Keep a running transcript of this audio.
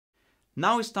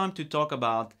Now it's time to talk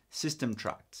about system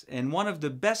tracts, and one of the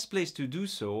best places to do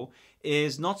so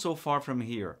is not so far from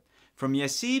here. From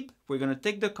Yasib, we're going to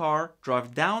take the car,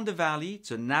 drive down the valley, it's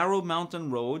a narrow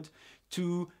mountain road,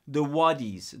 to the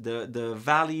wadis, the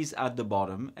valleys at the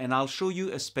bottom, and I'll show you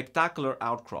a spectacular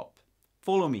outcrop.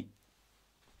 Follow me.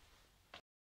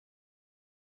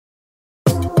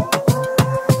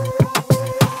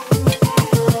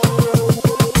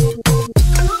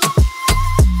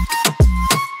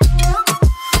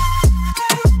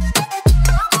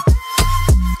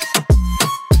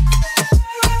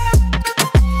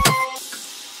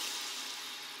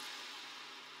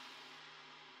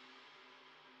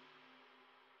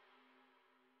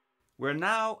 We're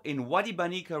now in Wadi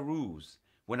Bani Karuz.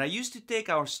 When I used to take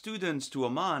our students to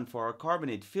Oman for our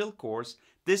carbonate field course,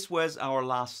 this was our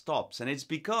last stops. And it's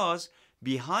because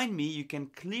behind me you can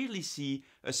clearly see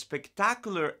a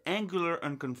spectacular angular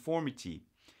unconformity.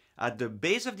 At the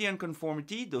base of the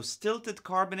unconformity, those tilted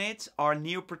carbonates are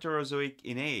Neoproterozoic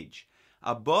in age.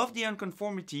 Above the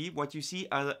unconformity, what you see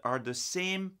are the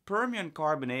same Permian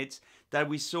carbonates that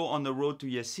we saw on the road to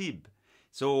Yasib.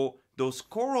 So those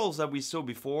corals that we saw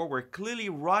before were clearly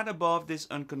right above this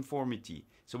unconformity.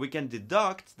 So we can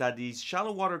deduct that these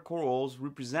shallow water corals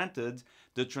represented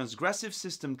the transgressive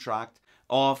system tract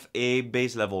of a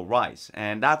base level rise.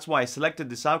 And that's why I selected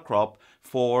this outcrop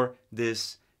for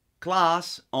this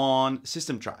class on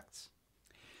system tracts.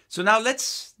 So now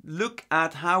let's look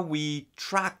at how we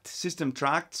tract system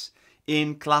tracts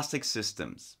in clastic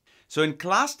systems. So in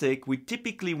clastic, we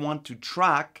typically want to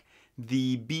track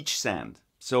the beach sand.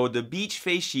 So the beach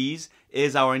facies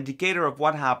is our indicator of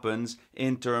what happens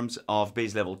in terms of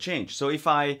base level change. So if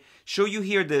I show you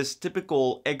here this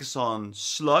typical Exxon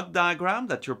slug diagram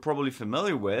that you're probably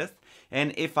familiar with,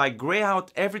 and if I gray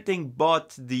out everything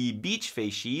but the beach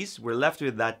facies, we're left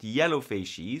with that yellow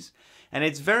facies. And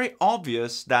it's very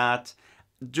obvious that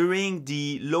during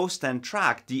the low stand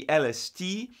tract, the LST,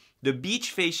 the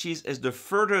beach facies is the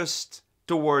furthest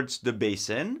towards the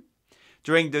basin.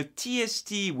 During the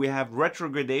TST, we have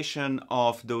retrogradation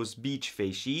of those beach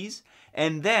facies.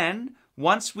 And then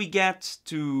once we get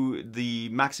to the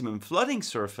maximum flooding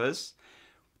surface,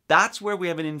 that's where we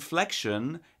have an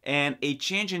inflection and a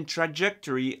change in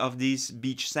trajectory of these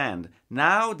beach sand.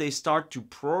 Now they start to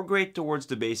prograde towards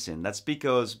the basin. That's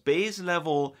because base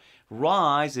level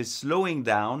rise is slowing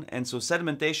down, and so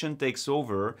sedimentation takes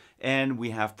over and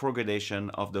we have progradation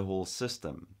of the whole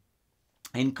system.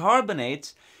 In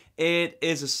carbonates, it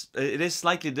is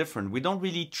slightly different. We don't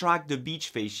really track the beach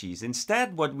facies.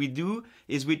 Instead, what we do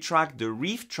is we track the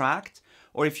reef tract,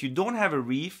 or if you don't have a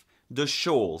reef, the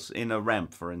shoals in a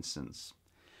ramp, for instance.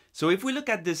 So if we look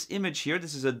at this image here,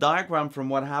 this is a diagram from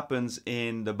what happens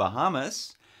in the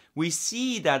Bahamas. We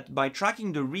see that by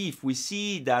tracking the reef, we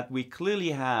see that we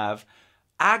clearly have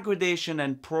aggradation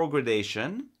and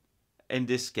progradation in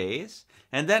this case.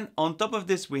 And then on top of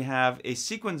this, we have a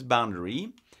sequence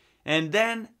boundary. And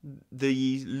then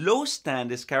the low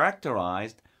stand is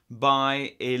characterized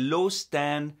by a low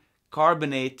stand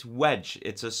carbonate wedge.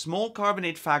 It's a small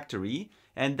carbonate factory,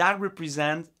 and that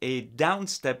represents a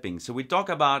downstepping. So we talk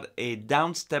about a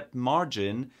downstep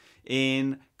margin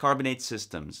in carbonate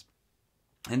systems.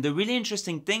 And the really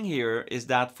interesting thing here is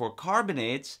that for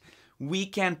carbonates, we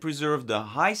can preserve the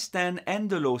high stand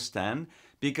and the low stand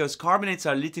because carbonates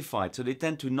are lithified, so they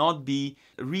tend to not be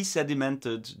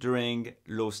resedimented during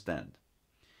low stand.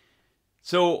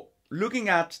 So looking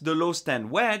at the low stand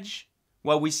wedge,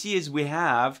 what we see is we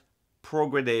have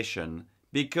progradation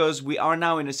because we are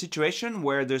now in a situation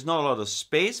where there's not a lot of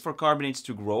space for carbonates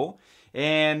to grow,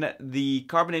 and the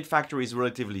carbonate factory is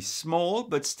relatively small,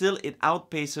 but still it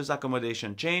outpaces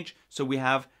accommodation change, so we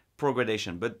have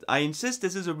progradation. But I insist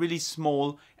this is a really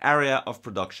small area of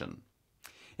production.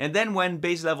 And then when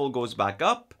base level goes back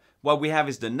up, what we have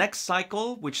is the next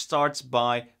cycle, which starts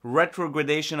by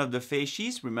retrogradation of the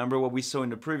facies. Remember what we saw in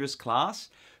the previous class,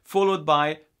 followed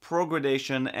by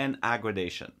progradation and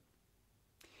aggradation.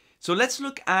 So let's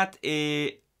look at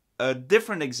a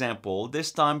different example,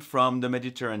 this time from the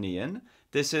Mediterranean.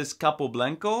 This is Capo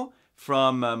Blanco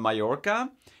from Mallorca.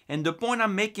 And the point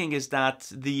I'm making is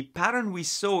that the pattern we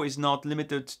saw is not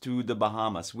limited to the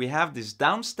Bahamas. We have this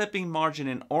downstepping margin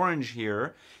in orange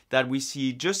here that we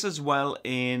see just as well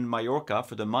in Mallorca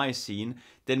for the Miocene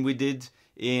than we did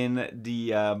in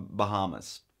the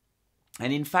Bahamas.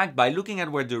 And in fact, by looking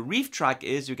at where the reef track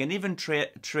is, you can even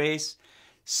trace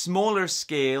smaller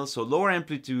scale, so lower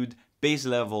amplitude, base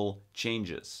level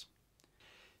changes.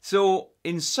 So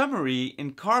in summary,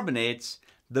 in carbonates,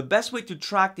 the best way to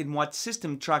track in what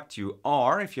system tract you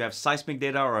are, if you have seismic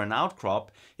data or an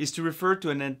outcrop, is to refer to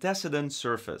an antecedent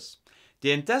surface.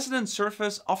 The antecedent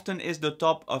surface often is the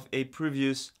top of a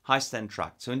previous high stand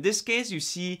tract. So in this case, you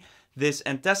see this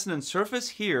antecedent surface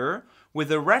here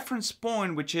with a reference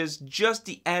point which is just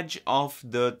the edge of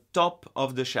the top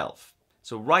of the shelf.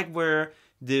 So right where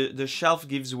the shelf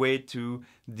gives way to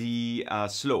the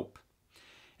slope.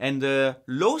 And the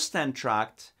low stand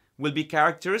tract will be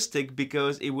characteristic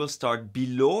because it will start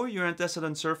below your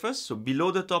antecedent surface, so below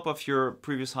the top of your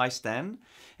previous high stand,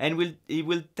 and it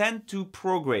will tend to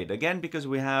prograde, again because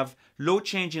we have low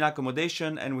change in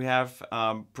accommodation and we have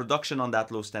production on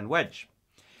that low stand wedge.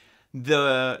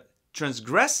 The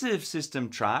transgressive system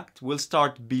tract will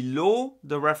start below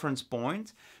the reference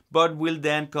point, but will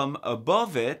then come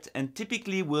above it and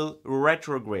typically will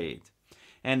retrograde.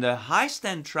 And the high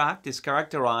stand tract is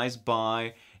characterized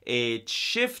by a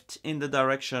shift in the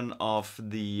direction of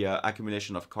the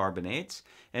accumulation of carbonates,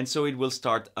 and so it will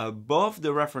start above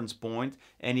the reference point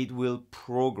and it will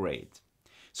prograde.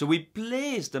 So we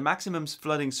place the maximum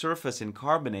flooding surface in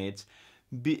carbonates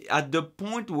at the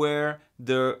point where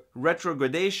the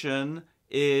retrogradation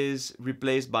is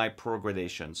replaced by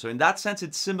progradation. So in that sense,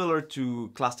 it's similar to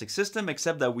clastic system,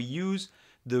 except that we use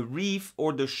the reef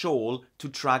or the shoal to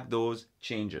track those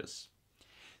changes.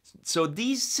 So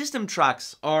these system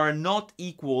tracts are not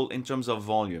equal in terms of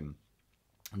volume.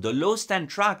 The low stand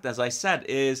tract, as I said,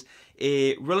 is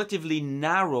a relatively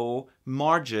narrow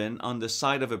margin on the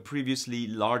side of a previously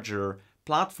larger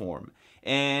platform.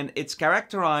 And it's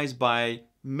characterized by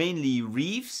mainly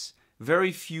reefs,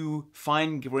 very few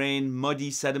fine-grained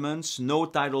muddy sediments, no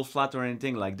tidal flat or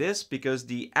anything like this, because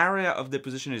the area of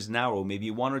deposition is narrow,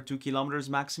 maybe 1 or 2 kilometers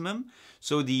maximum.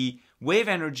 So the wave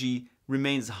energy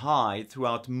remains high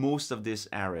throughout most of this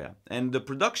area, and the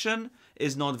production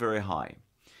is not very high.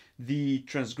 The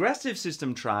transgressive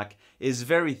system tract is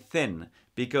very thin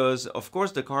because, of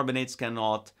course, the carbonates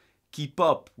cannot keep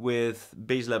up with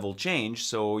base level change,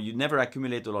 so you never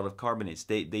accumulate a lot of carbonates.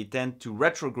 They tend to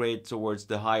retrograde towards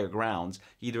the higher grounds,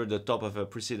 either the top of a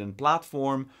precedent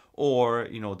platform or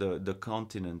the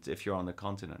continent if you're on the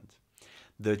continent.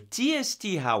 The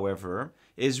TST, however,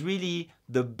 is really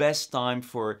the best time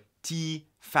for T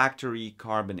factory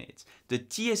carbonates. The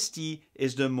TST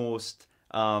is the most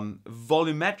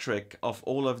volumetric of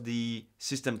all of the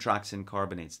system tracts in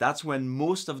carbonates. That's when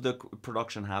most of the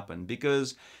production happens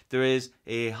because there is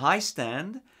a high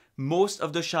stand. Most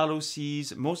of the shallow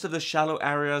seas, most of the shallow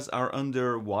areas are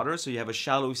underwater, so you have a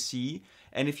shallow sea.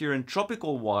 And if you're in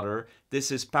tropical water,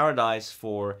 this is paradise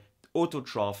for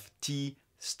autotroph T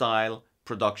style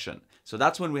production. So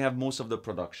that's when we have most of the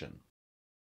production.